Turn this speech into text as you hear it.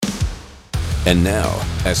And now,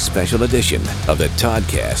 a special edition of the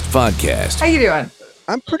Toddcast podcast. How you doing?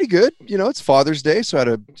 I'm pretty good. You know, it's Father's Day, so I had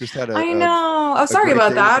a I know. Oh, sorry great about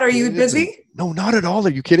day that. with Are the you kids busy? No, not at all. Are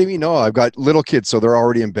you kidding me? No, I've got little kids, so they're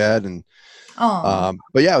already in bed. And Oh,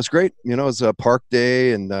 but yeah, it was great. You know, it was a park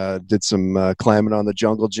day, and did some climbing on the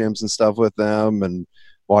jungle gyms and stuff with them, and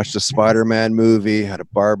watched a Spider-Man movie. Had a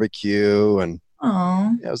barbecue, and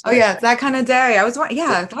oh, yeah, it was oh, nice. yeah. It's that kind of day. I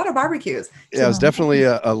thought of barbecues. Yeah, it was definitely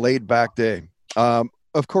a laid-back day.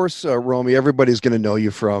 Of course, Romy, everybody's going to know you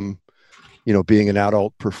from, you know, being an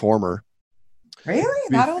adult performer. Really?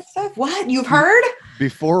 That old stuff? What? You've heard?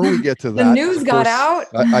 Before we get to The that, news of got course,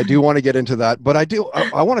 out. I do want to get into that, but I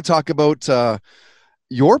want to talk about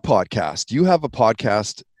your podcast. You have a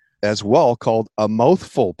podcast as well called A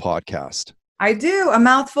Mouthful Podcast. I do. A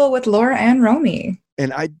Mouthful with Laura and Romy.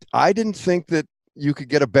 And I didn't think that you could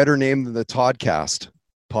get a better name than the Toddcast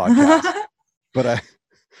podcast.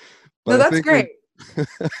 No, I that's think great.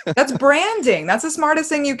 That's branding. That's the smartest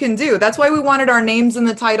thing you can do. That's why we wanted our names in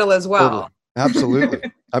the title as well. Totally.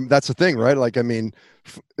 Absolutely. That's the thing, right? Like, I mean,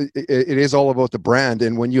 it is all about the brand.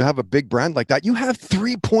 And when you have a big brand like that, you have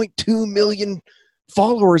 3.2 million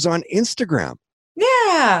followers on Instagram.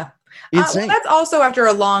 Yeah. Insane. That's also after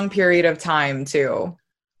a long period of time too.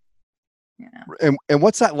 Yeah. And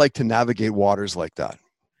what's that like to navigate waters like that?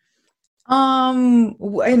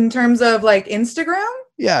 In terms of like Instagram?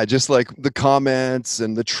 Yeah, just like the comments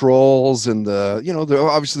and the trolls and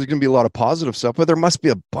obviously there's going to be a lot of positive stuff, but there must be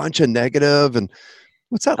a bunch of negative. And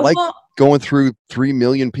what's that like going through 3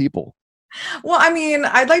 million people? Well, I mean,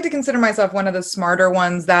 I'd like to consider myself one of the smarter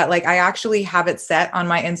ones that like I actually have it set on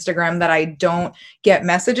my Instagram that I don't get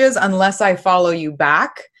messages unless I follow you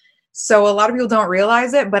back. So a lot of people don't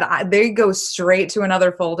realize it, but they go straight to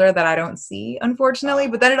another folder that I don't see, unfortunately.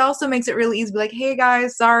 But then it also makes it really easy to be like, hey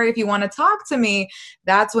guys, sorry, if you want to talk to me,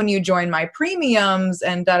 that's when you join my premiums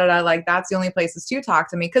and da-da-da. Like that's the only places to talk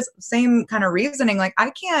to me. Because same kind of reasoning, like I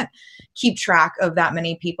can't keep track of that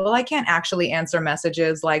many people. I can't actually answer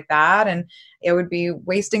messages like that. And it would be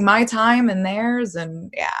wasting my time and theirs. And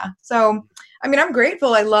yeah. So, I mean, I'm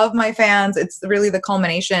grateful. I love my fans. It's really the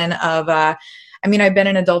culmination of, I've been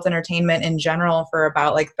in adult entertainment in general for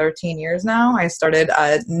about like 13 years now. I started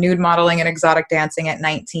nude modeling and exotic dancing at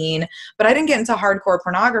 19, but I didn't get into hardcore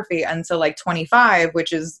pornography until like 25,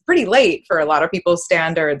 which is pretty late for a lot of people's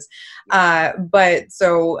standards. And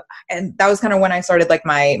that was kind of when I started like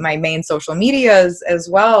my main social medias as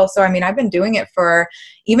well. So, I mean, I've been doing it for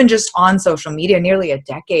even just on social media nearly a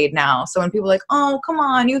decade now. So when people are like, oh, come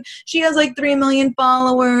on, she has like 3 million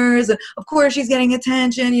followers. And of course she's getting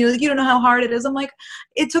attention. You don't know how hard it is. I'm like,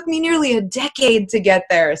 it took me nearly a decade to get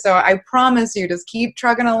there. So I promise you, just keep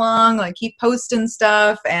trucking along, like keep posting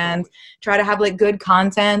stuff and try to have like good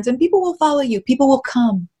content and people will follow you. People will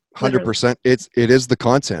come. 100%. It is the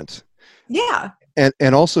content. Yeah.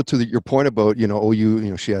 And also to your point about,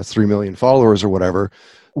 she has 3 million followers or whatever.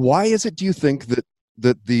 Why is it, do you think that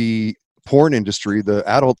the porn industry, the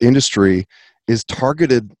adult industry is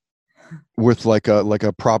targeted with like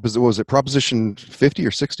a Proposition 50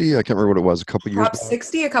 or 60? I can't remember what it was a couple years ago.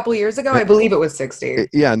 60 a couple years ago. I believe it was 60.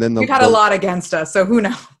 Yeah. And then we've had a lot against us. So who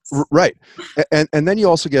knows? Right. And then you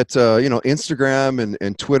also get, Instagram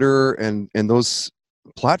and Twitter and those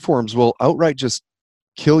platforms will outright just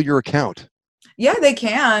kill your account. Yeah, they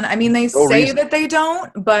can. I mean, they say that they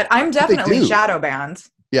don't, but I'm definitely shadow banned.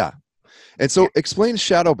 Yeah. And so explain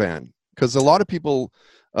shadow ban, because a lot of people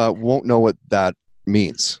won't know what that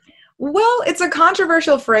means. Well, it's a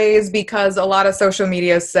controversial phrase because a lot of social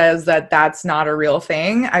media says that that's not a real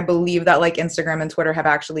thing. I believe that like Instagram and Twitter have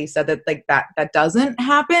actually said that like that doesn't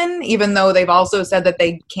happen, even though they've also said that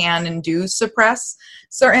they can and do suppress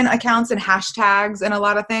certain accounts and hashtags and a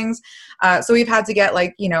lot of things. So we've had to get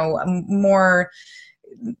like,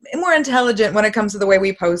 more intelligent when it comes to the way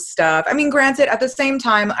we post stuff. I mean, granted, at the same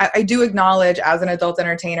time, I do acknowledge as an adult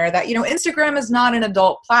entertainer that, Instagram is not an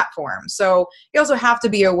adult platform. So you also have to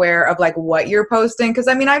be aware of like what you're posting. Cause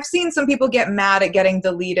I mean, I've seen some people get mad at getting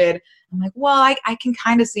deleted. I'm like, well, I can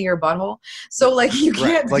kind of see your butthole. So like you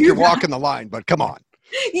can't like you're walking the line, but come on.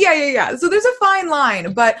 Yeah. So there's a fine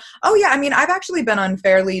line, but I mean, I've actually been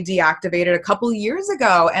unfairly deactivated a couple years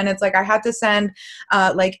ago, and it's like I had to send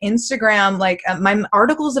like Instagram my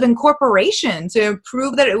articles of incorporation to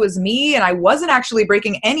prove that it was me, and I wasn't actually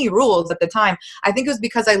breaking any rules at the time. I think it was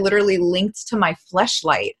because I literally linked to my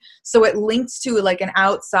Fleshlight, so it linked to like an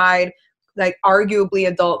outside, like arguably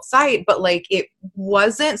adult site, but like it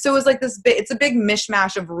wasn't. So it was like it's a big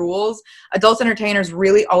mishmash of rules. Adult entertainers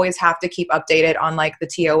really always have to keep updated on like the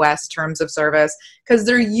TOS terms of service, because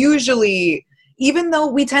they're usually even though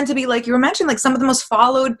we tend to be, like you were mentioning, like some of the most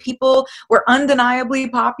followed people, we're undeniably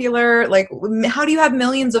popular. Like, how do you have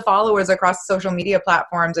millions of followers across social media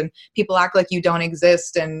platforms and people act like you don't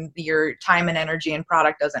exist and your time and energy and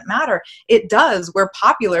product doesn't matter? It does. We're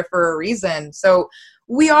popular for a reason. So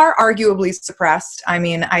we are arguably suppressed. I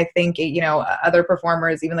mean, I think, other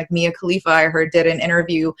performers, even like Mia Khalifa, I heard, did an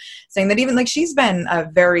interview saying that even like she's been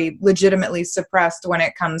very legitimately suppressed when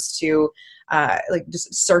it comes to like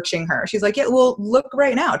just searching her. She's like, yeah, well, look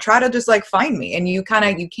right now, try to just like find me. And you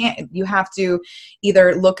have to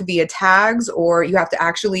either look via tags or you have to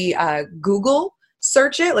actually Google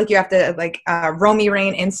search it. Like you have to Romy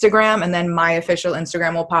Rain Instagram, and then my official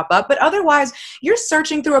Instagram will pop up. But otherwise you're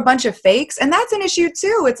searching through a bunch of fakes, and that's an issue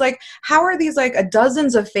too. It's like, how are these like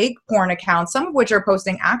dozens of fake porn accounts, some of which are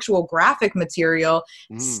posting actual graphic material,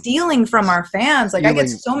 stealing from our fans? Like, I get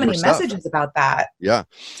so many messages about that. Yeah.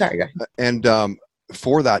 Sorry, go ahead. And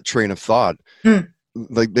for that train of thought,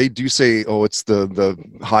 like they do say, oh, it's the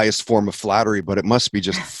highest form of flattery, but it must be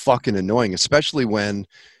just fucking annoying, especially when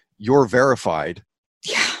you're verified.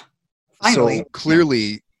 Yeah. Finally. So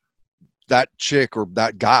clearly that chick or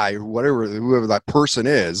that guy or whoever that person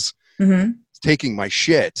is taking my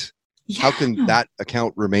shit. Yeah. How can that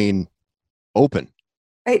account remain open?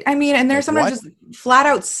 I mean, and there's sometimes just flat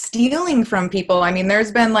out stealing from people. I mean,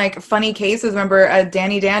 there's been like funny cases. Remember,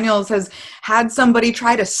 Dani Daniels has had somebody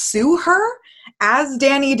try to sue her as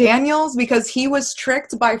Dani Daniels because he was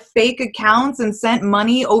tricked by fake accounts and sent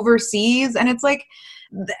money overseas. And it's like,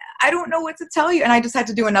 I don't know what to tell you. And I just had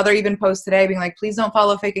to do another even post today being like, please don't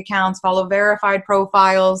follow fake accounts, follow verified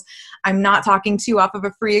profiles. I'm not talking to you off of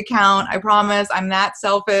a free account. I promise. I'm that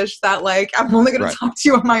selfish that like, I'm only going to talk to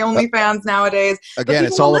you on my OnlyFans nowadays. Again,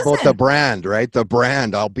 it's all about the brand, right? The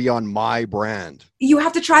brand. I'll be on my brand. You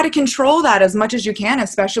have to try to control that as much as you can,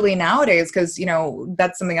 especially nowadays, because,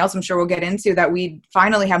 that's something else I'm sure we'll get into, that we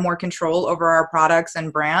finally have more control over our products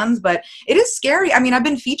and brands. But it is scary. I mean, I've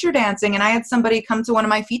been feature dancing, and I had somebody come to one of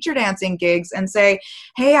my feature dancing gigs and say,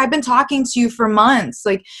 hey, I've been talking to you for months.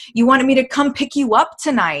 Like, you wanted me to come pick you up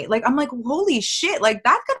tonight. Like, I'm like, holy shit. Like,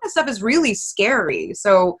 that kind of stuff is really scary.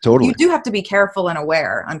 So totally. You do have to be careful and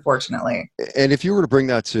aware, unfortunately. And if you were to bring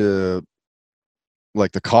that to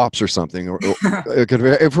like the cops or something, or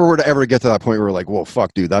if we were to ever get to that point where we're like, whoa,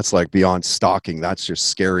 fuck, dude, that's like beyond stalking. That's just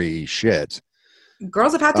scary shit.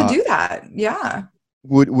 Girls have had to do that. Yeah.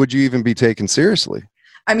 Would you even be taken seriously?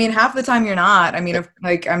 I mean, half the time you're not. I mean, if,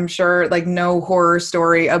 like, I'm sure like no horror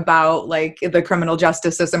story about like the criminal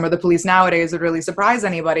justice system or the police nowadays would really surprise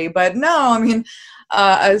anybody. But no, I mean,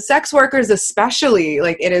 sex workers especially,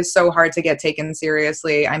 like, it is so hard to get taken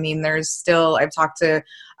seriously. I mean, I've talked to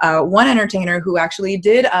one entertainer who actually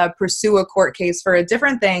did pursue a court case for a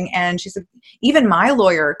different thing, and she said even my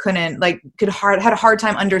lawyer had a hard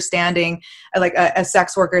time understanding like a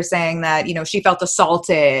sex worker saying that she felt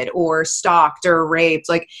assaulted or stalked or raped.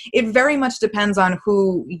 Like, it very much depends on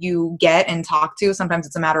who you get and talk to. Sometimes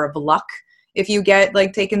it's a matter of luck if you get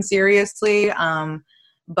like taken seriously.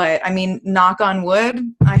 But I mean, knock on wood,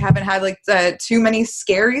 I haven't had like too many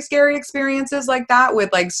scary experiences like that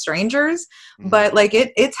with like strangers. But like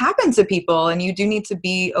it's happened to people, and you do need to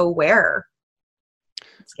be aware.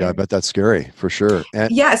 Yeah, I bet that's scary for sure. And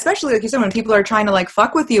yeah, especially like you said, when people are trying to like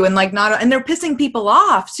fuck with you and like and they're pissing people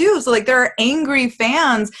off too. So like there are angry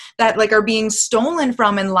fans that like are being stolen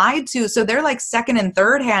from and lied to. So they're like second and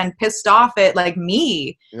third hand pissed off at like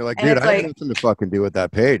me. You're like, dude, I have nothing to fucking do with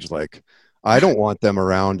that page. Like, I don't want them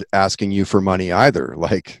around asking you for money either.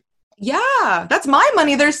 Like, yeah, that's my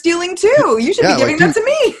money they're stealing too. You should be giving that to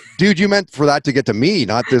me. Dude, you meant for that to get to me,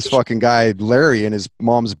 not this fucking guy Larry in his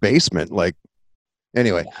mom's basement. Like,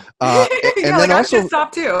 anyway. And then like, also, I'm pissed off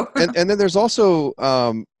too. and then there's also,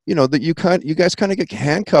 that you guys kind of get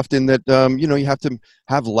handcuffed in that, you have to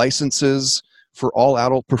have licenses for all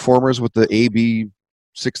adult performers with the AB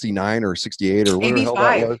 69 or 68 or whatever the hell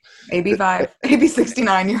that was. AB5,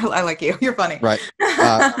 AB69. I like you. You're funny. Right.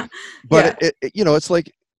 But it's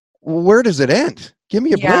like, where does it end? Give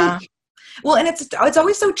me a break. Well, and it's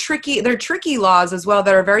always so tricky. They're tricky laws as well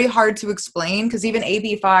that are very hard to explain, because even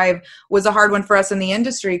AB5 was a hard one for us in the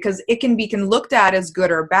industry, because it can be looked at as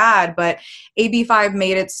good or bad, but AB5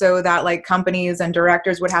 made it so that like companies and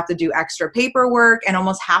directors would have to do extra paperwork and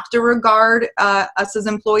almost have to regard us as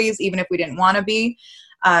employees, even if we didn't want to be.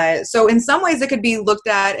 So in some ways it could be looked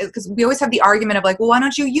at, because we always have the argument of like, well, why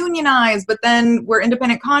don't you unionize? But then we're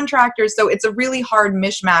independent contractors. So it's a really hard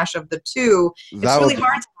mishmash of the two. It's really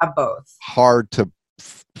hard to have both. Hard to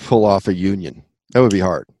pull off a union. That would be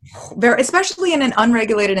hard. Especially in an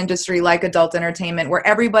unregulated industry like adult entertainment, where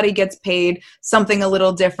everybody gets paid something a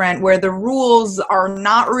little different, where the rules are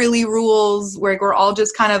not really rules, where we're all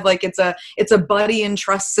just kind of like, it's a buddy and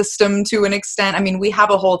trust system to an extent. I mean, we have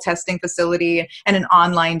a whole testing facility and an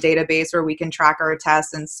online database where we can track our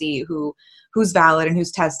tests and see who's valid and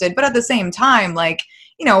who's tested. But at the same time, like,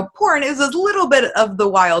 you know, porn is a little bit of the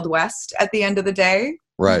Wild West at the end of the day.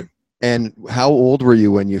 Right. And how old were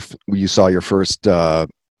you when you saw your first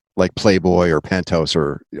like Playboy or Penthouse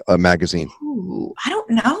or a magazine? Ooh, I don't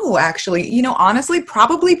know, actually. You know, honestly,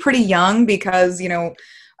 probably pretty young, because, you know,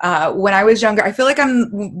 when I was younger, I feel like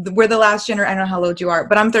we're the last generation. I don't know how old you are,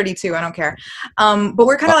 but I'm 32. I don't care. But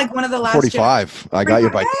we're kind of like one of the last. 45. I got you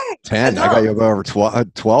by 10. I got you by over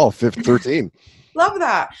 12, 15, 13. Love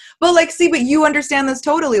that. But like, see, but you understand this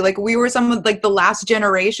totally. Like, we were some of like the last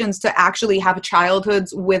generations to actually have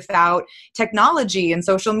childhoods without technology and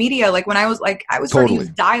social media. Like when I was starting to use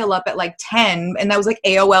dial up at like 10, and that was like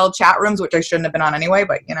AOL chat rooms, which I shouldn't have been on anyway,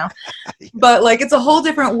 but you know, yeah. But like, it's a whole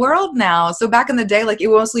different world now. So back in the day, like it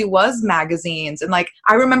mostly was magazines, and like,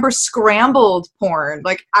 I remember scrambled porn.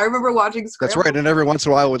 Like I remember watching Scrambled. That's right. And every once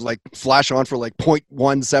in a while it would like flash on for like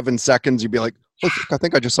 0.17 seconds. You'd be like, look, I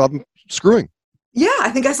think I just saw them screwing. Yeah, I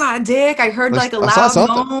think I saw a dick. I heard like a loud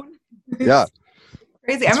moan. Yeah.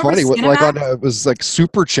 Crazy. It's funny. Like it was like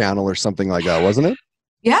Super Channel or something like that, wasn't it?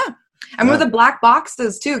 Yeah. I remember the black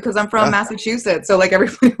boxes too, because I'm from Massachusetts. So like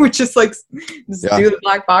everybody would just like do the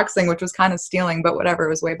black box thing, which was kind of stealing, but whatever. It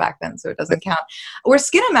was way back then, so it doesn't count. Or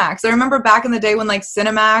Skinamax. I remember back in the day when like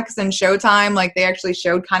Cinemax and Showtime, like they actually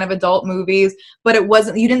showed kind of adult movies, but it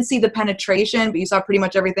wasn't, you didn't see the penetration, but you saw pretty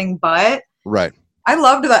much everything but. Right. I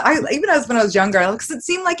loved that. Even as when I was younger, because it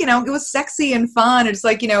seemed like, you know, it was sexy and fun. It's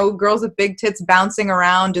like, you know, girls with big tits bouncing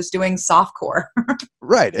around, just doing softcore.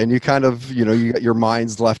 Right. And you kind of, you know, you got your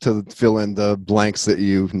minds left to fill in the blanks that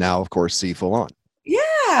you now, of course, see full on.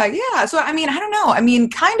 Yeah. Yeah. So, I mean, I don't know. I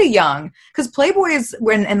mean, kind of young, because Playboys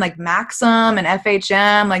were in like Maxim and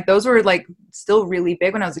FHM, like those were like still really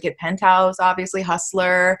big when I was a kid. Penthouse, obviously,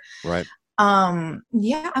 Hustler. Right.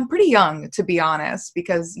 Yeah, I'm pretty young, to be honest,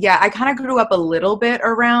 because I kind of grew up a little bit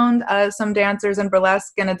around some dancers and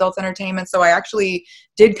burlesque and adult entertainment. So I actually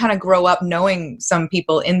did kind of grow up knowing some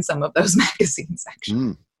people in some of those magazines,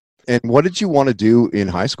 actually. And what did you want to do in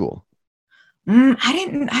high school?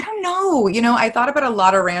 I don't know. You know, I thought about a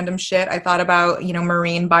lot of random shit. I thought about, you know,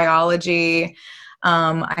 marine biology.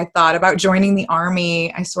 I thought about joining the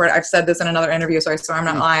Army. I swear, I've said this in another interview, so I swear I'm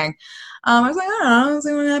not lying. I was like, I don't know, let's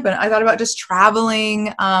see what happened. I thought about just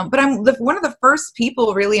traveling. But I'm one of the first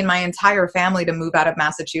people really in my entire family to move out of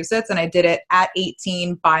Massachusetts. And I did it at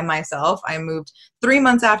 18 by myself. I moved 3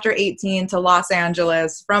 months after 18 to Los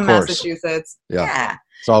Angeles from Massachusetts. Yeah.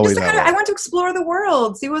 It's always I went to explore the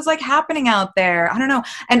world, see what's like happening out there. I don't know.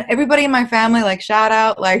 And everybody in my family, like, shout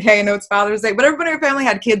out, like, hey, I know it's Father's Day, but everybody in my family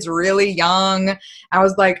had kids really young. I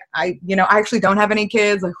was like, I actually don't have any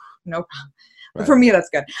kids. Like, no problem. Right. For me, that's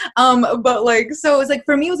good. But like, so it was like,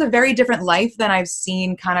 for me, it was a very different life than I've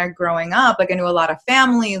seen kind of growing up. Like I knew a lot of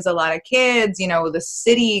families, a lot of kids, you know, the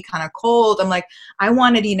city kind of cold. I'm like, I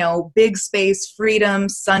wanted, you know, big space, freedom,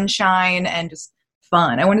 sunshine, and just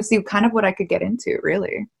fun. I want to see kind of what I could get into,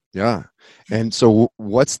 really. Yeah. And so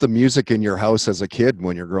what's the music in your house as a kid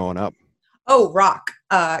when you're growing up? Oh, rock.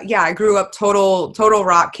 I grew up total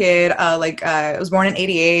rock kid. I was born in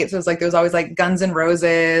 88. So it was like, there was always like Guns N'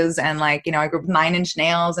 Roses and like, you know, I grew up with 9 Inch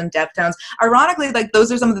Nails and Deftones. Ironically, like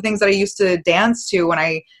those are some of the things that I used to dance to when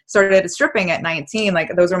I started stripping at 19.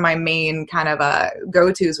 Like those were my main kind of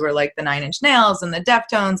go-tos, were like the 9 Inch Nails and the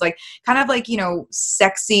Deftones, like kind of like, you know,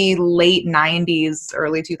 sexy late 90s,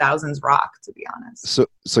 early 2000s rock, to be honest.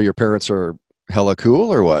 So your parents are hella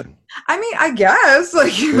cool or what? I mean, I guess,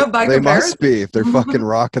 like, you know, by they comparison. must be if they're fucking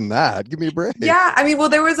rocking that. Give me a break. Yeah, I mean, well,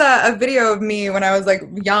 there was a video of me when I was like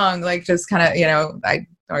young, like just kind of, you know, I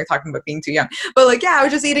don't talking about being too young, but like, yeah, I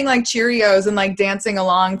was just eating like Cheerios and like dancing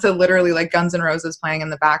along to literally like Guns N' Roses playing in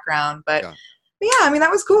the background. But yeah, I mean, that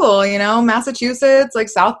was cool, you know, Massachusetts, like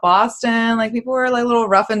South Boston, like people were like a little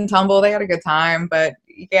rough and tumble. They had a good time, but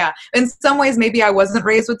yeah, in some ways, maybe I wasn't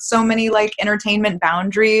raised with so many like entertainment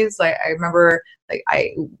boundaries. Like I remember, like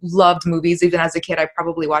I loved movies. Even as a kid, I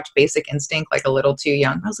probably watched Basic Instinct like a little too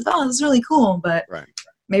young. I was like, oh, this is really cool, but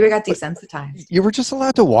maybe I got desensitized. You were just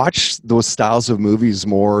allowed to watch those styles of movies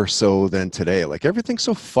more so than today. Like everything's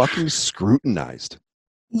so fucking scrutinized.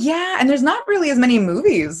 Yeah, and there's not really as many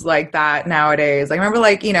movies like that nowadays. I remember,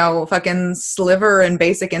 like, you know, fucking Sliver and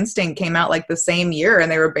Basic Instinct came out like the same year,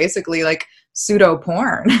 and they were basically like pseudo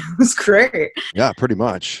porn. It was great. Yeah, pretty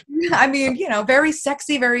much. I mean, very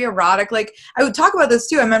sexy, very erotic. Like, I would talk about this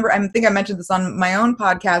too. I think I mentioned this on my own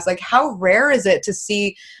podcast. Like, how rare is it to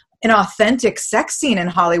see an authentic sex scene in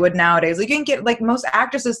Hollywood nowadays? Like, you can get like most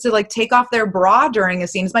actresses to like take off their bra during a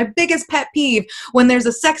scene. It's my biggest pet peeve when there's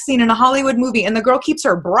a sex scene in a Hollywood movie and the girl keeps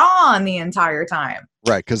her bra on the entire time.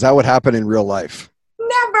 Right, because that would happen in real life.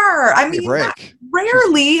 Never. I mean,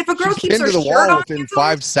 rarely. If a girl keeps her shirt the wall on within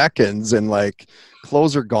 5 seconds and like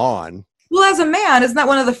clothes are gone. Well, as a man, isn't that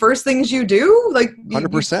one of the first things you do? Like,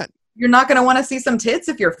 100%. You're not going to want to see some tits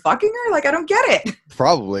if you're fucking her? Like, I don't get it.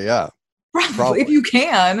 Probably, yeah. Probably. If you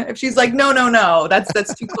can. If she's like, no,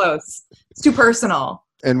 that's too close. It's too personal.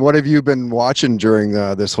 And what have you been watching during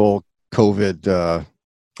this whole COVID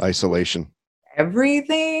isolation?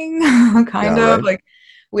 Everything, kind of. Right. Like,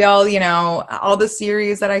 we all, all the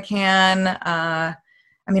series that I can.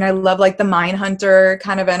 I mean, I love like the Mindhunter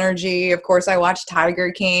kind of energy. Of course, I watch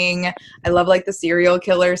Tiger King. I love like the serial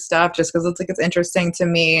killer stuff just because it's interesting to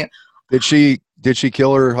me. Did she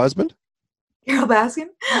kill her husband? Carole Baskin?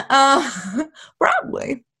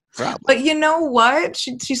 Probably. But you know what?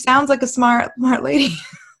 She sounds like a smart lady.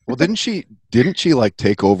 Well, didn't she like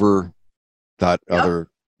take over that other?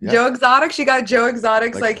 Yeah. Joe Exotic. She got Joe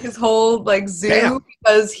Exotic's like his whole like zoo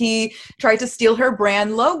because he tried to steal her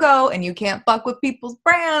brand logo, and you can't fuck with people's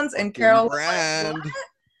brands. And Carole was like,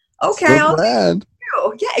 okay, I'll brand.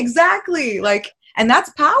 Yeah, exactly. Like, and that's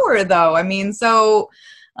power, though. I mean, so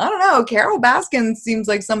I don't know. Carole Baskin seems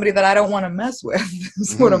like somebody that I don't want to mess with.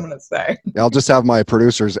 Is what I'm gonna say. I'll just have my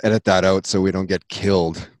producers edit that out so we don't get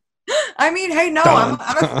killed. I mean, hey, no,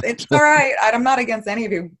 it's all right. I'm not against any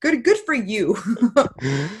of you. Good for you.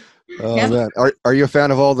 Oh, man. Are you a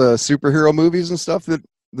fan of all the superhero movies and stuff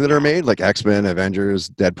that are made, like X-Men, Avengers,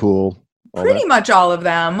 Deadpool? Pretty much all of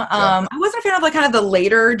them. Yeah. I wasn't a fan of like kind of the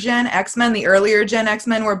later gen X-Men. The earlier gen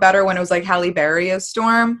X-Men were better when it was like Halle Berry as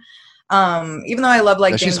Storm. Even though I love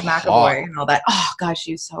like James McAvoy and all that. Oh gosh,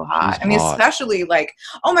 she's so hot. I mean, especially like,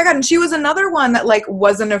 oh my God. And she was another one that like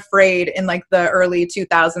wasn't afraid in like the early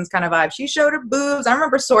 2000s kind of vibe. She showed her boobs. I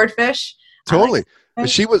remember Swordfish. Totally.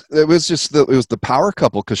 But it was the power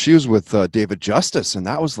couple because she was with David Justice, and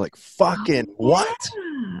that was like fucking what?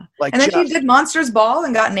 Yeah. Like, and then she did Monsters Ball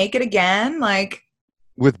and got naked again, like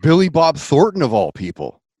with Billy Bob Thornton of all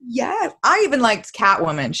people. Yes, I even liked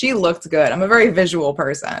Catwoman. She looked good. I'm a very visual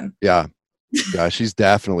person. Yeah, she's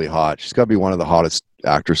definitely hot. She's got to be one of the hottest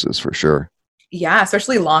actresses for sure. Yeah,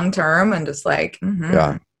 especially long term and just like,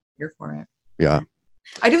 yeah, here for it. Yeah.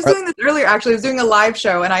 I was doing this earlier, actually. I was doing a live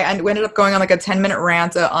show, and I ended up going on like a 10-minute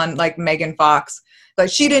rant on like Megan Fox. Like,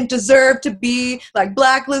 she didn't deserve to be like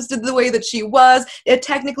blacklisted the way that she was.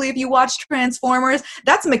 Technically, if you watch Transformers,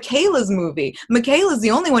 that's Michaela's movie. Michaela's the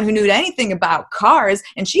only one who knew anything about cars,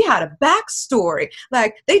 and she had a backstory.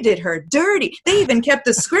 Like, they did her dirty. They even kept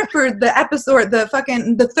the script for the episode,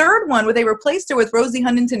 the third one, where they replaced her with Rosie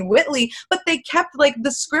Huntington-Whiteley, but they kept like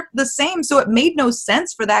the script the same, so it made no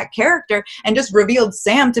sense for that character, and just revealed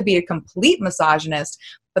Sam to be a complete misogynist.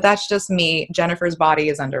 But that's just me. Jennifer's body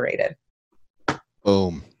is underrated.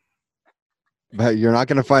 Boom. But you're not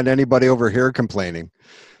going to find anybody over here complaining.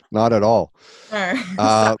 Not at all.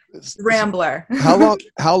 Rambler.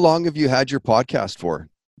 How long have you had your podcast for?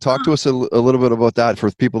 Talk to us a little bit about that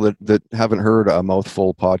for people that haven't heard a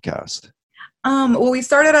Mouthful podcast. Well, we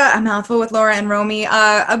started a Mouthful with Laura and Romy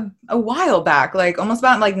a while back, like almost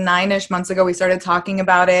about like 9-ish months ago. We started talking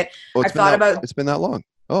about it. It's been that long.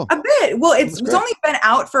 Oh, a bit. Well, it's only been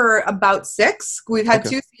out for about 6. We've had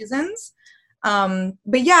 2 seasons.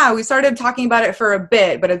 But yeah, we started talking about it for a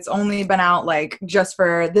bit, but it's only been out like just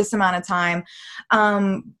for this amount of time.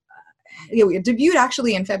 We debuted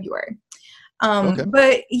actually in February.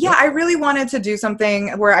 But yeah, I really wanted to do something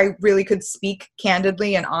where I really could speak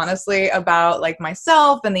candidly and honestly about like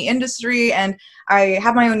myself and the industry. And I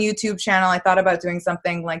have my own YouTube channel. I thought about doing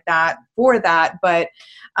something like that for that, but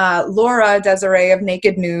Laura Desiree of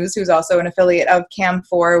Naked News, who's also an affiliate of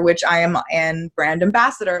Cam4, which I am an brand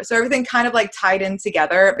ambassador. So everything kind of like tied in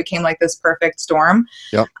together. It became like this perfect storm.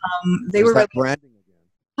 Yep. They were really branding again.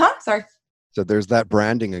 Huh? Sorry. So there's that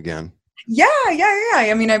branding again. Yeah.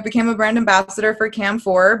 I mean, I became a brand ambassador for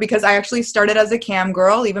Cam4 because I actually started as a cam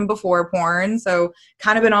girl even before porn. So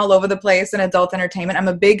kind of been all over the place in adult entertainment. I'm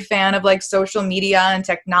a big fan of like social media and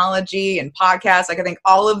technology and podcasts. Like, I think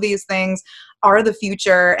all of these things are the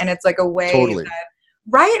future, and it's like a way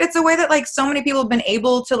it's a way that like so many people have been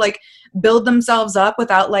able to like build themselves up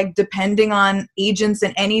without like depending on agents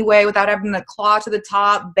in any way, without having to claw to the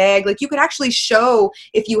top, beg. Like, you could actually show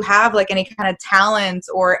if you have like any kind of talent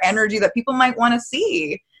or energy that people might want to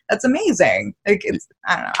see. That's amazing. Like, it's,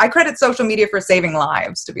 I don't know. I credit social media for saving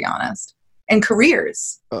lives, to be honest, and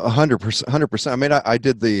careers. 100%. 100%. I mean, I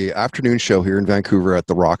did the afternoon show here in Vancouver at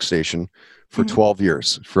the Rock Station for 12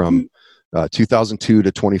 years, from 2002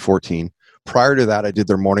 to 2014. Prior to that, I did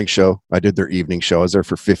their morning show. I did their evening show. I was there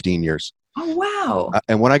for 15 years. Oh, wow.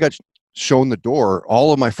 And when I got shown the door,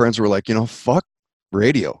 all of my friends were like, fuck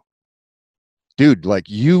radio. Dude, like,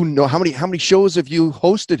 how many shows have you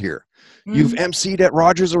hosted here? You've emceed at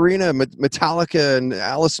Rogers Arena, Metallica and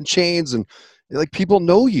Alice in Chains, and like, people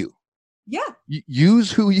know you. Yeah.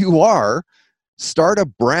 Use who you are, start a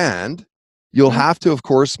brand. You'll have to, of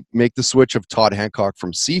course, make the switch of Todd Hancock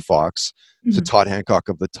from CFOX to Todd Hancock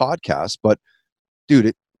of the Toddcast. But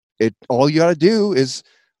dude, it all you got to do is,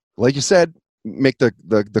 like you said, make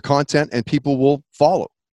the content, and people will follow.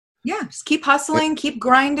 Yeah. Just keep hustling, keep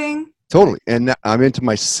grinding. Totally. And I'm into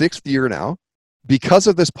my 6th year now. Because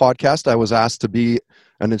of this podcast, I was asked to be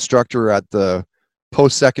an instructor at the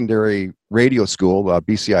post-secondary radio school,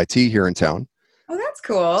 BCIT, here in town. Oh, that's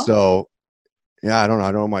cool. So, yeah, I don't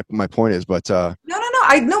know what my point is, but no.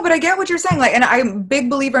 I know, but I get what you're saying. Like, and I'm a big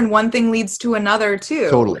believer in one thing leads to another too.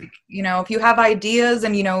 Totally. Like, if you have ideas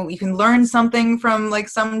and you can learn something from like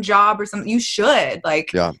some job or something, you should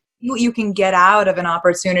you can get out of an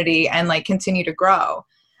opportunity and like continue to grow.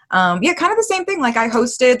 Kind of the same thing. Like, I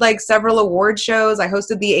hosted like several award shows. I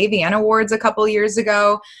hosted the AVN Awards a couple years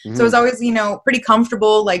ago. So I was always, pretty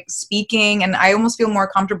comfortable like speaking, and I almost feel more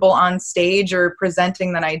comfortable on stage or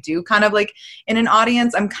presenting than I do kind of like in an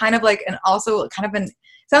audience. I'm kind of like, and also kind of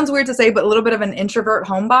sounds weird to say, but a little bit of an introvert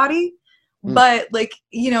homebody. But like,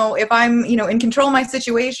 if I'm, in control of my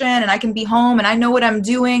situation and I can be home and I know what I'm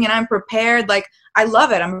doing and I'm prepared, like, I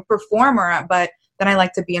love it. I'm a performer, but then I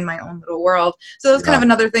like to be in my own little world. So that's kind of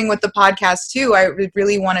another thing with the podcast too. I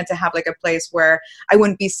really wanted to have like a place where I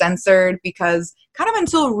wouldn't be censored, because kind of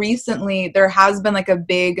until recently, there has been like a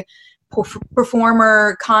big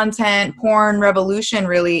performer content porn revolution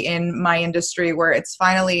really in my industry, where it's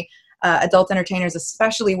finally adult entertainers,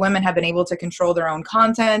 especially women, have been able to control their own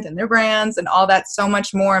content and their brands and all that so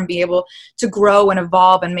much more, and be able to grow and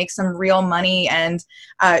evolve and make some real money and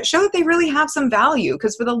show that they really have some value.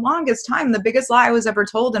 Because for the longest time, the biggest lie I was ever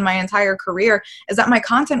told in my entire career is that my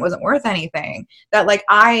content wasn't worth anything, that like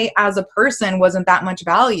I as a person wasn't that much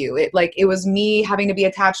value. It was me having to be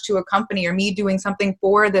attached to a company or me doing something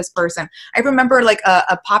for this person. I remember like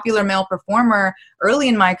a popular male performer early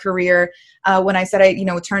in my career, when I said I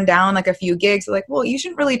turned down like a few gigs, like, well, you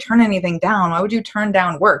shouldn't really turn anything down. Why would you turn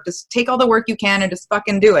down work? Just take all the work you can and just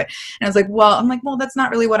fucking do it. And I was like, well, that's not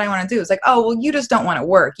really what I want to do. It's like, oh, well, you just don't want to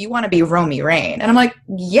work. You want to be Romy Rain. And I'm like,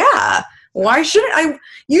 yeah, why shouldn't I?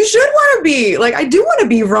 You should want to be. Like, I do want to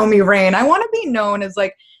be Romy Rain. I want to be known as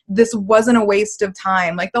like, this wasn't a waste of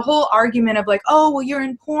time. Like the whole argument of like, oh, well, you're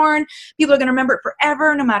in porn. People are going to remember it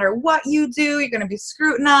forever. No matter what you do, you're going to be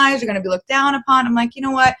scrutinized. You're going to be looked down upon. I'm like, you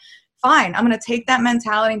know what? Fine. I'm going to take that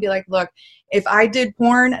mentality and be like, look, if I did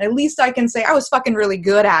porn, at least I can say I was fucking really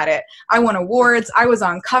good at it. I won awards. I was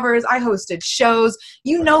on covers. I hosted shows.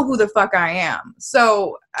 You know who the fuck I am.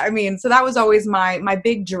 So, so that was always my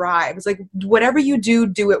big drive. It's like, whatever you do,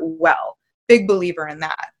 do it well. Big believer in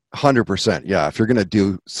that. 100%. Yeah. If you're going to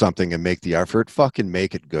do something and make the effort, fucking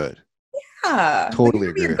make it good. Yeah. Totally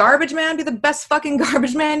agree. agree. Be a garbage man. Be the best fucking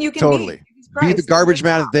garbage man you can be. Be the garbage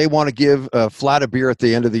man that they want to give a flat of beer at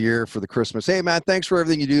the end of the year for the Christmas. Hey, man, thanks for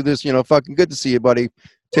everything you do. This, fucking good to see you, buddy.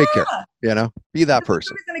 Take care. Be that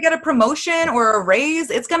person. If going to get a promotion or a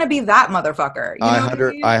raise, it's going to be that motherfucker. I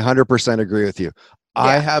 100% agree with you. Yeah.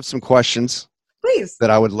 I have some questions, please, that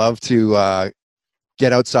I would love to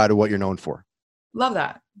get outside of what you're known for. Love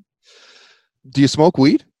that. Do you smoke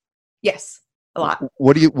weed? Yes. A lot.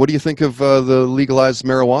 What do you think of the legalized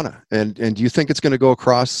marijuana? And do you think it's going to go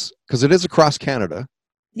across, because it is across Canada?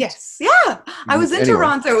 Yes. Yeah. I was in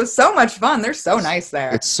Toronto. It was so much fun. They're so nice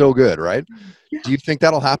there. It's so good, right? Yeah. Do you think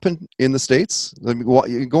that'll happen in the States? I mean,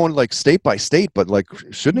 you're going like state by state, but like,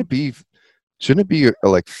 shouldn't it be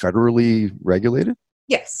like federally regulated?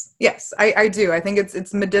 Yes, I do. I think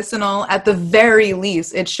it's medicinal. At the very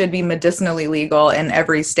least, it should be medicinally legal in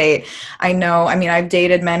every state. I've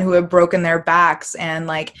dated men who have broken their backs, and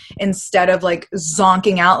like, instead of like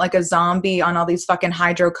zonking out like a zombie on all these fucking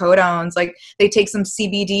hydrocodones, like they take some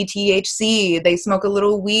CBD, THC, they smoke a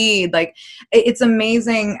little weed. Like, it's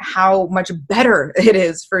amazing how much better it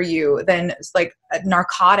is for you than like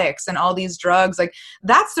narcotics and all these drugs. Like,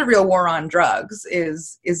 that's the real war on drugs,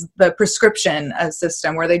 is the prescription system.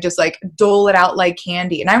 system where they just like dole it out like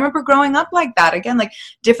candy. And I remember growing up like that, again, like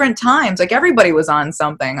different times, like everybody was on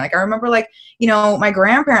something. Like I remember like, you know, my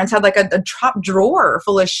grandparents had like a top drawer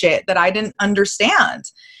full of shit that I didn't understand.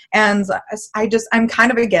 And I'm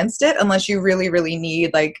kind of against it unless you really, really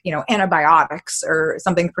need like, you know, antibiotics or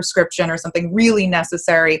something prescription or something really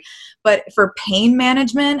necessary. But for pain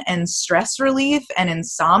management and stress relief and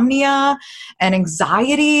insomnia and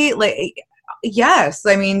anxiety, like, yes,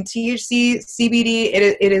 I mean, THC, CBD,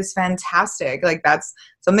 it is fantastic. Like that's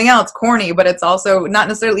something else corny, but it's also not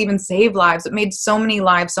necessarily even saved lives. It made so many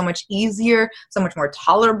lives so much easier, so much more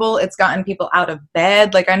tolerable. It's gotten people out of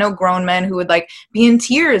bed. Like I know grown men who would like be in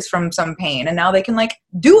tears from some pain and now they can like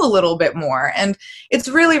do a little bit more. And it's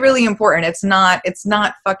really, really important. It's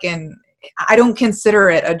not fucking, I don't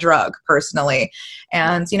consider it a drug personally.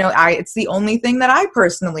 And, you know, it's the only thing that I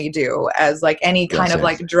personally do as like any kind of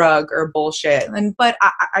like drug or bullshit. And, but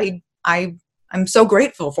I'm so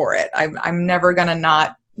grateful for it. I'm never going to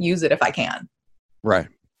not use it if I can. Right.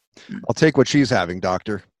 I'll take what she's having,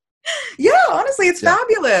 doctor. Yeah, honestly, it's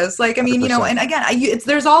fabulous. Like, I mean, 100%. You know, and again,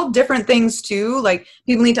 there's all different things too. Like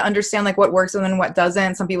people need to understand like what works and then what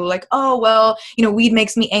doesn't. Some people are like, oh, well, you know, weed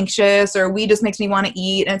makes me anxious or weed just makes me want to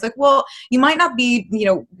eat. And it's like, well, you might not be, you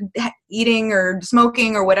know, eating or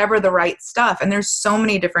smoking or whatever the right stuff. And there's so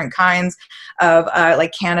many different kinds of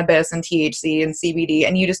like cannabis and THC and CBD.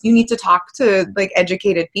 And you need to talk to like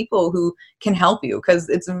educated people who can help you, because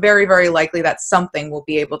it's very, very likely that something will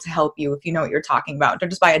be able to help you if you know what you're talking about. Don't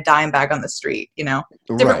just buy a dime bag on the street, you know?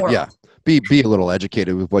 Different world. Yeah. Be a little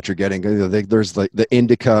educated with what you're getting. There's like the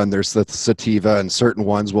indica and there's the sativa, and certain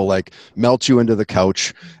ones will like melt you into the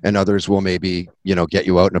couch and others will maybe, you know, get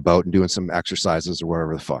you out and about and doing some exercises or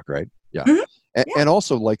whatever the fuck, right? Yeah. Mm-hmm. And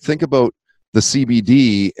also like think about the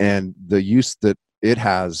CBD and the use that it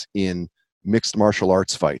has in mixed martial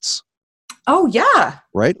arts fights. Oh yeah.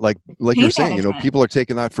 Right? Like you're saying, you know, people are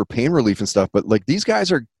taking that for pain relief and stuff, but like these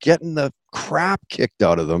guys are getting the crap kicked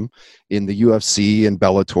out of them in the UFC and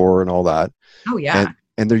Bellator and all that. Oh yeah.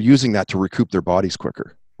 And they're using that to recoup their bodies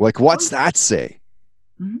quicker. Like what's that say?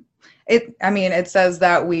 Mm-hmm. It says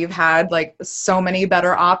that we've had like so many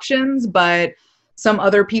better options, but some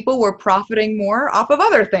other people were profiting more off of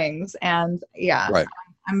other things. And yeah, right.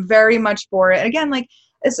 I'm very much for it. And again, like,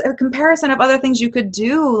 it's a comparison of other things you could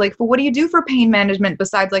do. Like, what do you do for pain management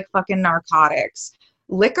besides like fucking narcotics?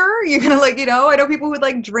 Liquor? You're gonna like, you know, I know people would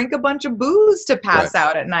like drink a bunch of booze to pass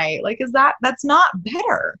out at night. Like, that's not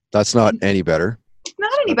better. That's not any better.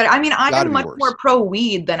 Not any better. I mean, I am much more pro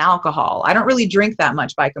weed than alcohol. I don't really drink that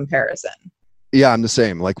much by comparison. Yeah, I'm the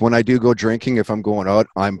same. Like when I do go drinking, if I'm going out,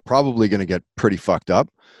 I'm probably going to get pretty fucked up,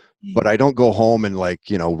 but I don't go home and like,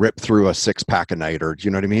 you know, rip through a 6-pack a night, or do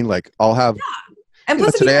you know what I mean? Like I'll have, and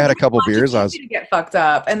plus, today I had a couple beers. I was to get fucked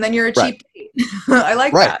up, and then you're a cheap date. I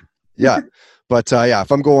like that. Yeah. But yeah,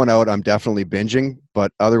 if I'm going out, I'm definitely binging,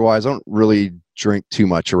 but otherwise I don't really drink too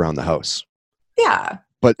much around the house. Yeah.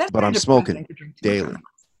 But I'm smoking daily.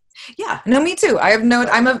 Yeah, no, me too.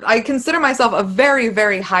 I consider myself a very,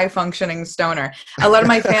 very high functioning stoner. A lot of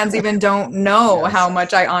my fans even don't know how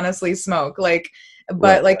much I honestly smoke. Like,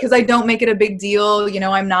 but like, cause I don't make it a big deal. You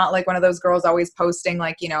know, I'm not like one of those girls always posting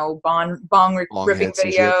like, you know, bong ripping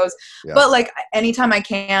videos, but like anytime I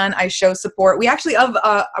can, I show support. We actually, of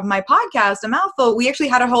my podcast, A Mouthful, we actually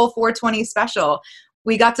had a whole 420 special.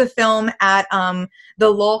 We got to film at the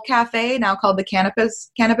Lowell Cafe, now called the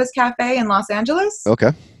Cannabis Cafe in Los Angeles.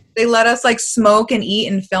 Okay. They let us like smoke and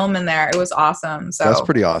eat and film in there. It was awesome. So that's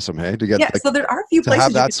pretty awesome, hey? To get so there are a few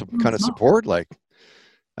places to have that kind of support, like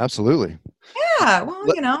absolutely. Yeah, well,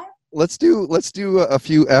 you know. Let's do a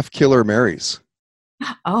few F Killer Marys.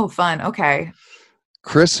 Oh, fun. Okay.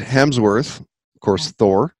 Chris Hemsworth, of course,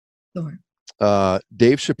 Thor.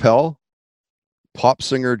 Dave Chappelle, pop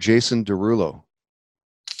singer Jason Derulo.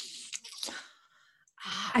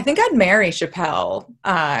 I think I'd marry Chappelle.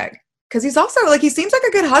 Because he's also like, he seems like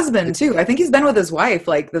a good husband too. I think he's been with his wife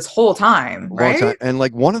like this whole time, right? And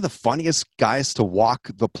like one of the funniest guys to walk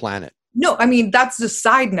the planet. No, I mean, that's the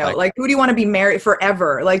side note. Like, who do you want to be married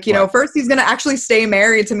forever? Like, you know, first he's going to actually stay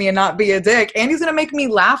married to me and not be a dick. And he's going to make me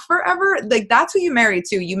laugh forever. Like, that's who you marry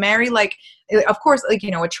to. You marry like, of course, like,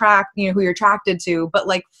 you know, who you're attracted to, but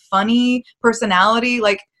like funny personality,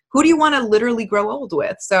 like who do you want to literally grow old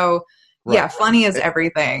with? So yeah, funny is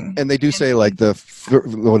everything. And they do say like the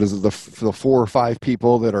 4 or 5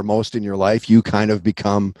 people that are most in your life, you kind of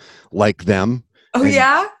become like them. Oh,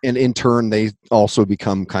 yeah? And in turn, they also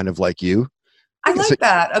become kind of like you. I like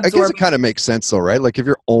that. I guess it kind of makes sense though, right? Like if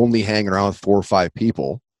you're only hanging around with 4 or 5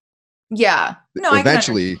 people. Yeah. No,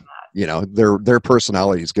 eventually, you know, their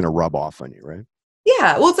personality is going to rub off on you, right?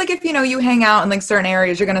 Yeah, well, it's like if you hang out in like certain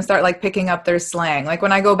areas, you're gonna start like picking up their slang. Like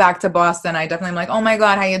when I go back to Boston, I definitely am like, oh my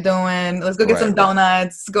god, how you doing? Let's go get Right. some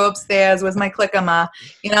donuts. Go upstairs. Where's my clickama?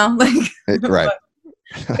 Like. Right.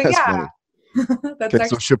 But That's yeah, funny. that's Okay,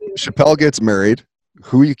 so actually. Chappelle gets married.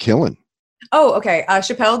 Who are you killing? Oh, okay.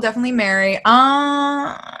 Chappelle definitely Mary.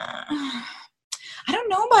 I don't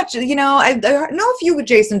know much. I know a few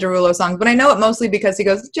Jason Derulo songs, but I know it mostly because he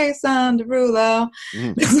goes Jason Derulo.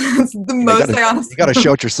 Mm. It's the most I honestly. You got to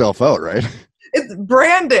shout yourself out, right? It's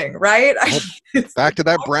branding, right? It's Back to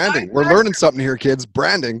that branding. We're learning something here, kids.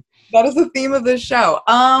 Branding. That is the theme of this show.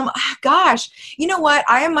 Gosh, you know what?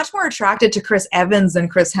 I am much more attracted to Chris Evans than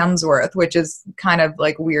Chris Hemsworth, which is kind of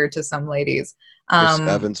like weird to some ladies. Chris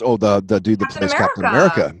Evans. Oh, the dude that plays Captain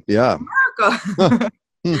America. Yeah. America.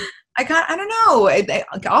 I don't know.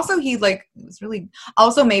 Also, he like was really.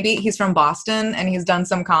 Also, maybe he's from Boston and he's done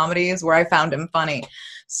some comedies where I found him funny.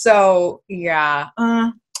 So yeah.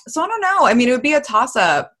 So I don't know. I mean, it would be a toss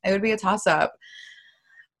up.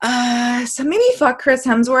 So maybe fuck Chris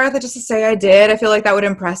Hemsworth just to say I did. I feel like that would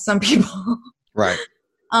impress some people. Right.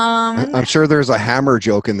 I'm sure there's a hammer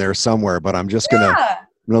joke in there somewhere, but I'm just gonna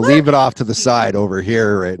leave it off to the side over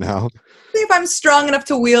here right now. See if I'm strong enough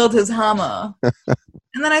to wield his hammer.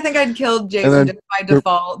 And then I think I'd kill Jason just by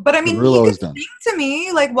default. But I mean, he could sing to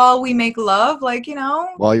me like while we make love, like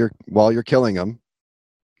while you're killing him.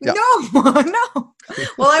 Yeah. No.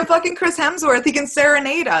 Well, I'm fucking Chris Hemsworth. He can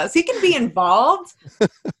serenade us. He can be involved.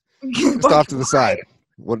 Just off to the side.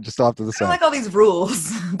 Just off to the side. I don't like all these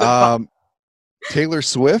rules. Taylor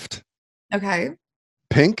Swift. Okay.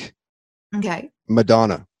 Pink. Okay.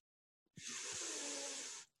 Madonna.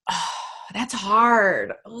 Oh, that's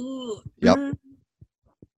hard. Ooh. Yep.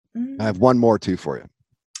 I have one more too for you.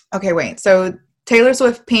 Okay, wait. So Taylor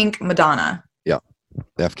Swift, Pink, Madonna. Yeah.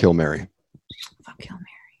 F Kill Mary. Fuck Kill Mary.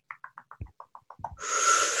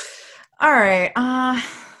 All right. I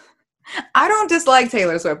don't dislike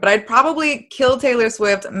Taylor Swift, but I'd probably kill Taylor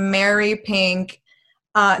Swift, marry Pink.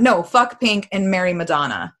 Fuck Pink and marry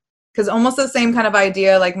Madonna. Because almost the same kind of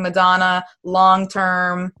idea, like Madonna, long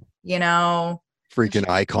term, freaking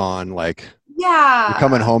icon, like yeah, you're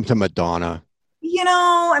coming home to Madonna.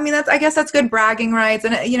 I mean, I guess that's good bragging rights,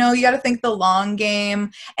 and you got to think the long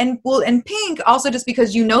game, and Pink also just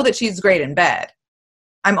because that she's great in bed.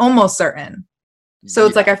 I'm almost certain. So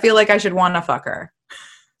it's like I feel like I should want to fuck her.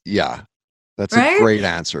 Yeah, that's a great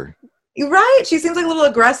answer. Right? She seems like a little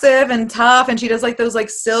aggressive and tough, and she does like those like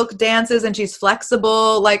silk dances, and she's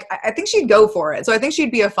flexible. Like I think she'd go for it. So I think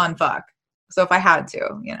she'd be a fun fuck. So if I had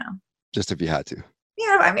to, just if you had to.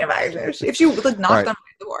 Yeah, I mean, if she like knocked on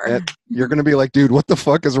my door, and you're gonna be like, dude, what the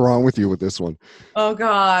fuck is wrong with you with this one? Oh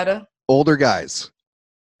God. Older guys.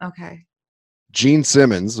 Okay. Gene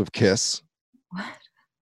Simmons of Kiss. What?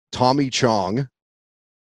 Tommy Chong.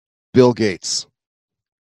 Bill Gates.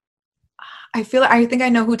 I think I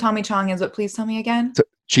know who Tommy Chong is, but please tell me again.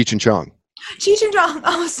 Cheech and Chong. Cheech and Chong.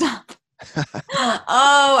 Oh, stop.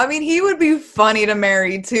 Oh, I mean, he would be funny to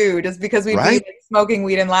marry too, just because we'd be like, smoking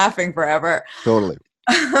weed and laughing forever. Totally.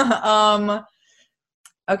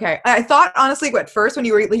 Okay. I thought honestly, at first when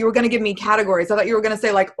you were going to give me categories, I thought you were going to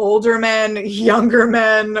say like older men, younger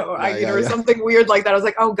men, or something weird like that. I was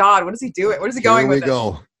like, oh God, what is he doing? What is he going with? Here we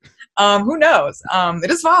go. Who knows?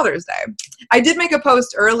 It is Father's Day. I did make a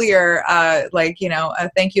post earlier, a thank you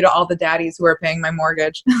to all the daddies who are paying my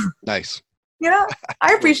mortgage. Nice.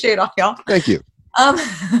 I appreciate all y'all. Thank you.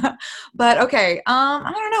 But okay.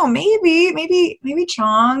 I don't know. Maybe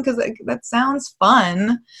Chong, because that sounds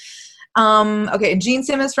fun. Okay. Gene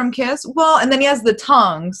Simmons from Kiss. Well, and then he has the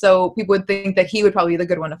tongue, so people would think that he would probably be the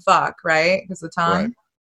good one to fuck, right? Because the tongue.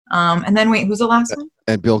 Right. And then wait, who's the last one?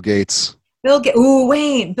 And Bill Gates. Bill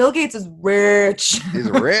Gates is rich. He's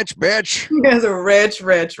a rich bitch. He's a rich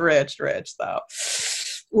though.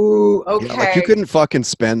 Ooh, okay. Yeah, like you couldn't fucking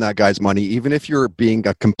spend that guy's money, even if you're being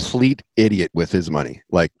a complete idiot with his money.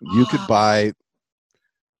 Like you could buy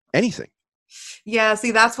anything. Yeah, see,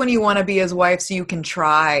 that's when you want to be his wife so you can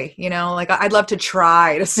try, like I'd love to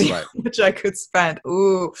try to see how much I could spend.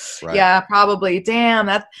 Ooh, yeah, probably. Damn,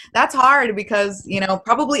 that's hard because,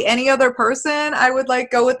 probably any other person I would like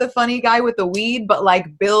go with the funny guy with the weed, but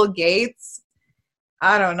like Bill Gates,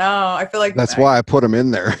 I don't know. I feel like that's why I put him in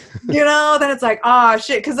there. Then it's like, oh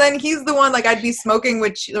shit. Cause then he's the one like I'd be smoking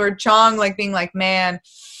with or Chong, like being like, man,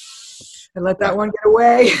 I let that one get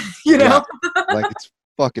away, like it's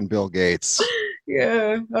fucking Bill Gates.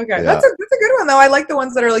 Yeah. Okay. Yeah. That's a good one though. I like the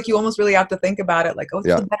ones that are like you almost really have to think about it. Like, oh, it's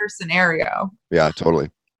the better scenario. Yeah, totally.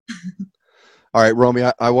 All right, Romy,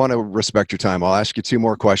 I want to respect your time. I'll ask you 2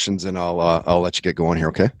 more questions and I'll let you get going here.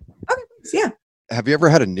 Okay. Okay. Yeah. Have you ever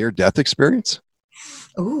had a near-death experience?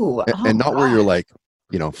 Ooh. Oh, And not where you're God. like,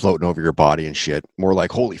 you know, floating over your body and shit. More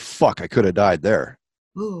like, holy fuck, I could have died there.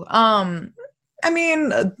 Ooh. I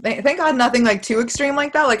mean, thank God nothing like too extreme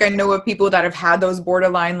like that. Like I know of people that have had those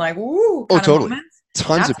borderline like ooh Oh, kind of totally. moments.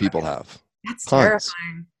 Tons That's of people have. That's Tons.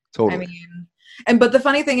 terrifying. I Totally. mean, and but the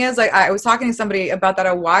funny thing is, like, I was talking to somebody about that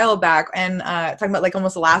a while back, and talking about like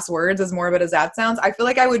almost last words, as morbid as that sounds. I feel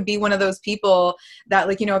like I would be one of those people that,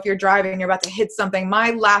 like, you know, if you're driving and you're about to hit something,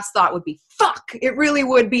 my last thought would be "fuck." It really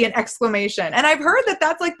would be an exclamation, and I've heard that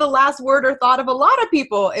that's like the last word or thought of a lot of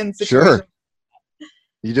people in situations. Sure.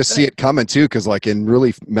 You just see But it coming too, because like in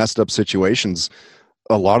really messed up situations,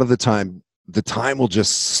 a lot of the time will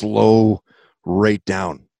just slow right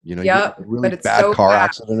down. You know, you get yep, in a really but it's bad so car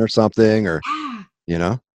fast. accident or something, or Yeah. you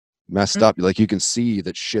know, messed up. Like you can see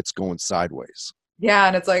that shit's going sideways. Yeah,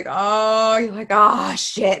 and it's like, oh, you're like, oh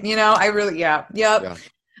shit, you know, I really, yeah, yep. Yeah.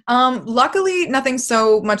 Luckily, nothing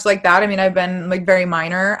so much like that. I mean, I've been like very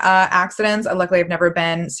minor accidents. Luckily, I've never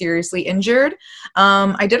been seriously injured.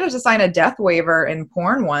 I did have to sign a death waiver in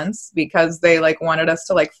porn once because they like wanted us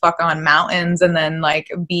to like fuck on mountains and then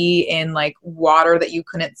like be in like water that you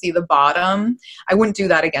couldn't see the bottom. I wouldn't do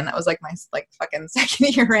that again. That was like my like fucking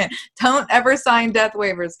second year in. Don't ever sign death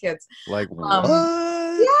waivers, kids. Like Um,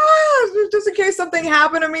 what? yeah, just in case something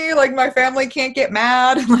happened to me, like my family can't get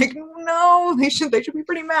mad. Like, no, they should be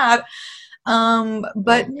pretty mad.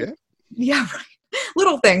 But Okay. yeah, right.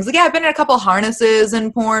 Little things. Like, yeah, I've been in a couple harnesses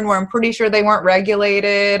in porn where I'm pretty sure they weren't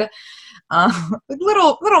regulated. Like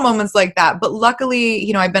little moments like that. But luckily,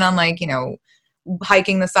 you know, I've been on like, you know,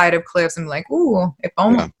 hiking the side of cliffs and like, ooh, if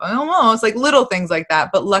Yeah. almost like little things like that.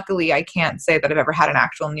 But luckily, I can't say that I've ever had an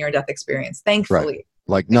actual near-death experience. Right. Thankfully.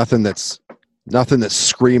 Like nothing that's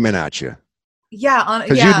screaming at you. Yeah,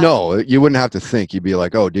 Because you'd know, you wouldn't have to think. You'd be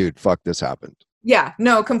like, oh, dude, fuck, this happened. yeah,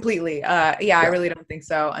 no, completely. Yeah, I Yeah. really don't think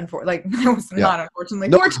so. Like, I was Yeah. not, unfortunately.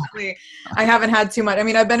 No. Fortunately, I haven't had too much. I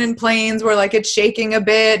mean, I've been in planes where like it's shaking a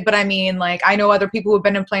bit, but I mean, like, I know other people who've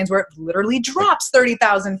been in planes where it literally drops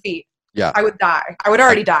 30,000 feet. Yeah. I would die. I would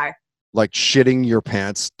already die. Like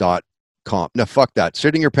shittingyourpants.com. No, fuck that.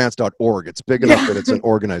 Shittingyourpants.org. It's big enough that it's an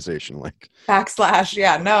organization. Like, /.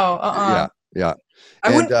 Yeah, no. yeah. Yeah. I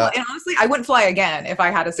And, wouldn't. And honestly, I wouldn't fly again if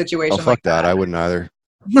I had a situation oh, like fuck that. I wouldn't either.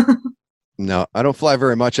 No, I don't fly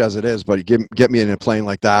very much as it is, but get me in a plane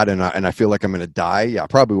like that and I feel like I'm going to die. Yeah, I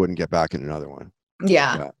probably wouldn't get back in another one.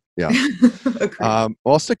 Yeah. Yeah. Agreed. Well,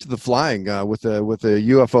 I'll stick to the flying with the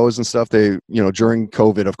UFOs and stuff. They, you know, during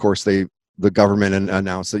COVID, of course, the government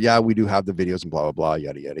announced that, yeah, we do have the videos and blah, blah, blah,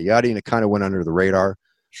 yada, yada, yada. And it kind of went under the radar.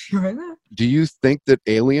 Do you think that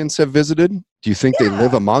aliens have visited? Do you think they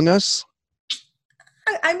live among us?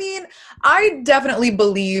 I mean, I definitely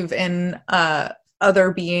believe in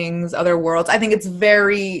other beings, other worlds. I think it's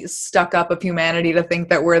very stuck up of humanity to think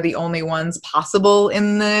that we're the only ones possible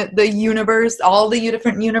in the universe, all the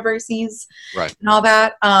different universes, right, and all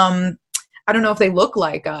that. I don't know if they look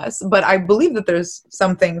like us, but I believe that there's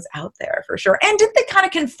some things out there for sure. And didn't they kind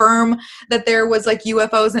of confirm that there was like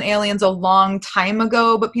UFOs and aliens a long time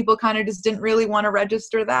ago, but people kind of just didn't really want to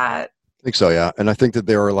register that? I think so, yeah. And I think that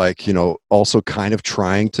they were like, you know, also kind of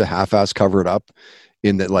trying to half-ass cover it up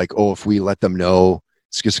in that, like, oh, if we let them know,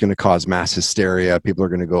 it's just going to cause mass hysteria. People are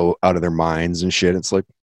going to go out of their minds and shit. It's like,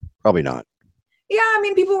 probably not. Yeah, I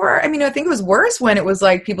mean, I think it was worse when it was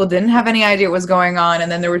like people didn't have any idea what was going on.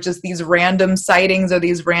 And then there were just these random sightings or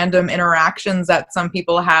these random interactions that some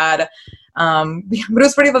people had. But it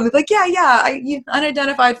was pretty funny. Like,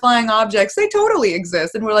 unidentified flying objects, they totally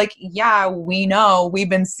exist. And we're like, yeah, we know, we've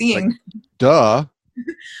been seeing. Like, duh.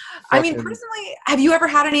 I mean, personally, have you ever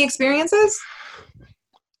had any experiences?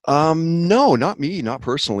 No, not me, not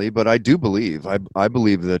personally, but I do believe. I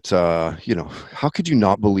believe that you know, how could you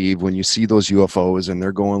not believe when you see those UFOs and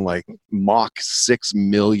they're going like Mach 6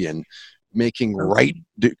 million, making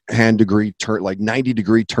hand degree turn, like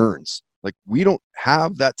 90-degree turns. Like, we don't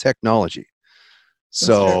have that technology.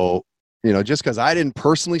 So, you know, just because I didn't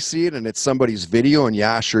personally see it and it's somebody's video, and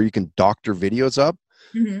yeah, sure, you can doctor videos up.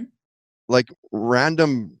 Mm-hmm. Like,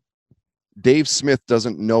 random Dave Smith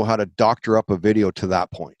doesn't know how to doctor up a video to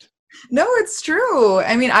that point. No, it's true.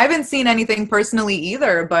 I mean, I haven't seen anything personally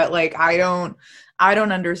either, but like, I don't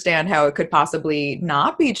understand how it could possibly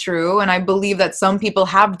not be true. And I believe that some people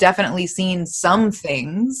have definitely seen some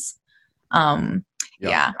things.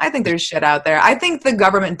 Yeah, I think there's shit out there. I think the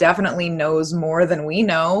government definitely knows more than we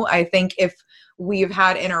know. I think if we've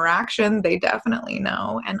had interaction, they definitely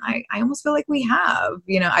know. And I almost feel like we have,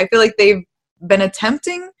 you know, I feel like they've been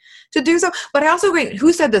attempting to do so. But I also agree,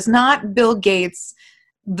 who said this? Not Bill Gates.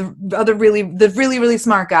 the really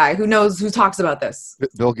smart guy who talks about this.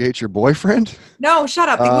 Bill Gates, your boyfriend? No, shut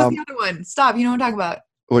up. Who's the other one? Stop. You know what I'm talking about.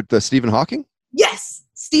 What, Stephen Hawking? Yes,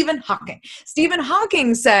 Stephen Hawking. Stephen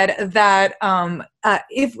Hawking said that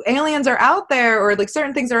if aliens are out there, or like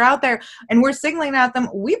certain things are out there and we're signaling at them,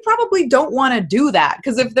 we probably don't want to do that.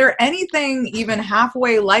 Because if they're anything even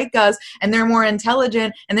halfway like us, and they're more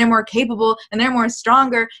intelligent and they're more capable and they're more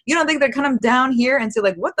stronger, you don't think they're come down here and say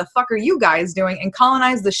like, what the fuck are you guys doing, and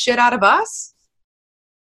colonize the shit out of us?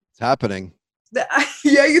 It's happening.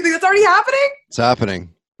 Yeah, you think it's already happening? It's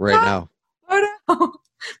happening right now. Oh, no.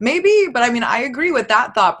 Maybe, but I mean, I agree with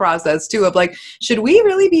that thought process too, of like, should we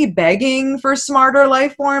really be begging for smarter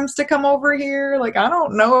life forms to come over here? Like, I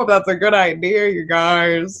don't know if that's a good idea, you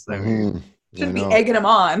guys. I mean, shouldn't be egging them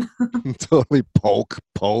on. Totally poke.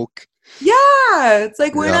 Yeah, it's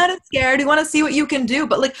like, we're not scared. We want to see what you can do.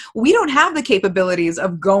 But like, we don't have the capabilities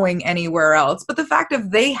of going anywhere else. But the fact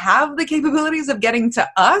if they have the capabilities of getting to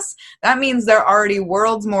us, that means they're already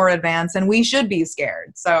worlds more advanced, and we should be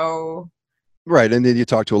scared. So... Right. And then you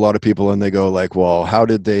talk to a lot of people and they go like, well, how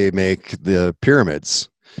did they make the pyramids?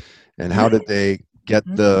 And how did they get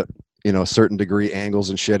the, certain degree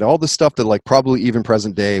angles and shit? All the stuff that like probably even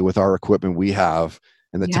present day with our equipment we have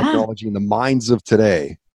and the technology and the minds of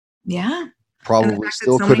today. Yeah. Probably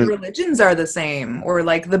still couldn't. Many religions are the same, or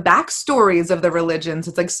like the backstories of the religions.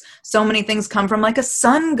 It's like so many things come from like a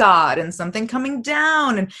sun god and something coming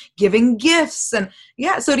down and giving gifts. And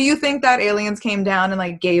yeah. So do you think that aliens came down and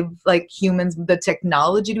like gave like humans the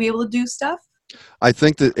technology to be able to do stuff? I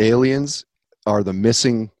think that aliens are the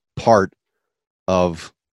missing part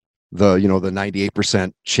of the, the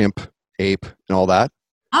 98% chimp, ape and all that.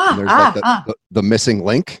 And there's the missing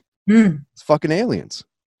link. It's fucking aliens.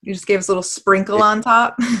 You just gave us a little sprinkle on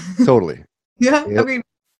top. Totally. Yeah. I mean,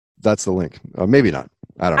 that's the link. Maybe not.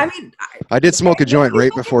 I don't know. I mean, I did smoke a joint right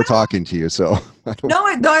before talking to you. So I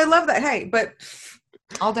love that. Hey, but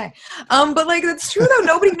all day. But like, that's true though.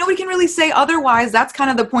 Nobody can really say otherwise. That's kind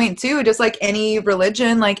of the point too. Just like any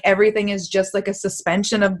religion, like everything is just like a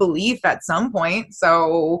suspension of belief at some point.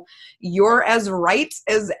 So you're as right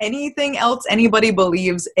as anything else anybody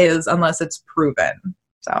believes is, unless it's proven.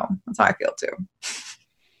 So that's how I feel too.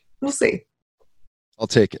 We'll see. I'll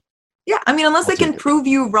take it. Yeah, I mean, unless they can prove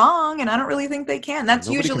you wrong, and I don't really think they can. That's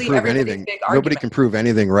usually everybody's big argument. Nobody can prove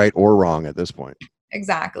anything right or wrong at this point.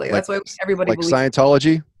 Exactly. That's why everybody believes.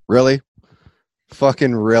 Scientology? Really?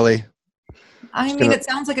 Fucking really? I mean, it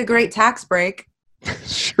sounds like a great tax break.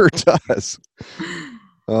 Sure does.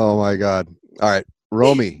 Oh my God. All right.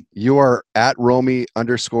 Romy, you are at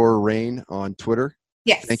Romy_Rain on Twitter.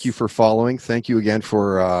 Yes. Thank you for following. Thank you again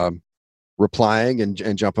for replying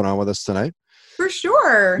and jumping on with us tonight. For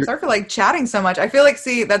sure. Sorry for like chatting so much. I feel like,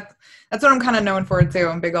 that's what I'm kind of known for too.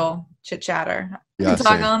 I'm a big old chit chatter. I can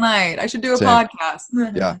talk all night. I should do a podcast.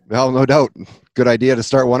 Yeah. Well, no doubt. Good idea to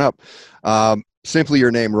start one up. Simply your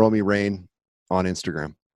name, Romy Rain on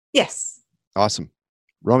Instagram. Yes. Awesome.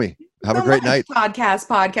 Romy, have a great night.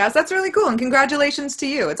 Podcast. That's really cool. And congratulations to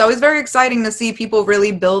you. It's always very exciting to see people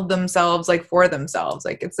really build themselves like for themselves.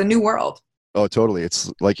 Like it's a new world. Oh, totally.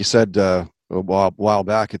 It's like you said a while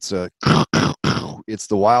back. It's it's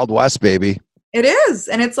the Wild West, baby. It is.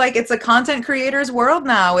 And it's like, it's a content creator's world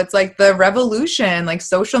now. It's like the revolution, like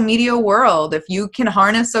social media world. If you can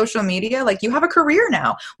harness social media, like you have a career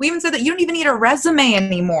now. We even said that you don't even need a resume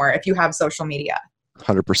anymore if you have social media.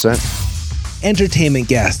 100%. Entertainment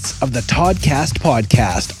guests of the Toddcast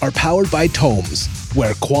podcast are powered by Tomes,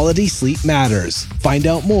 where quality sleep matters. Find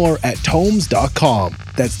out more at tomes.com.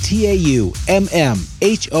 That's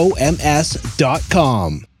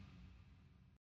TAUMMHOMS.com.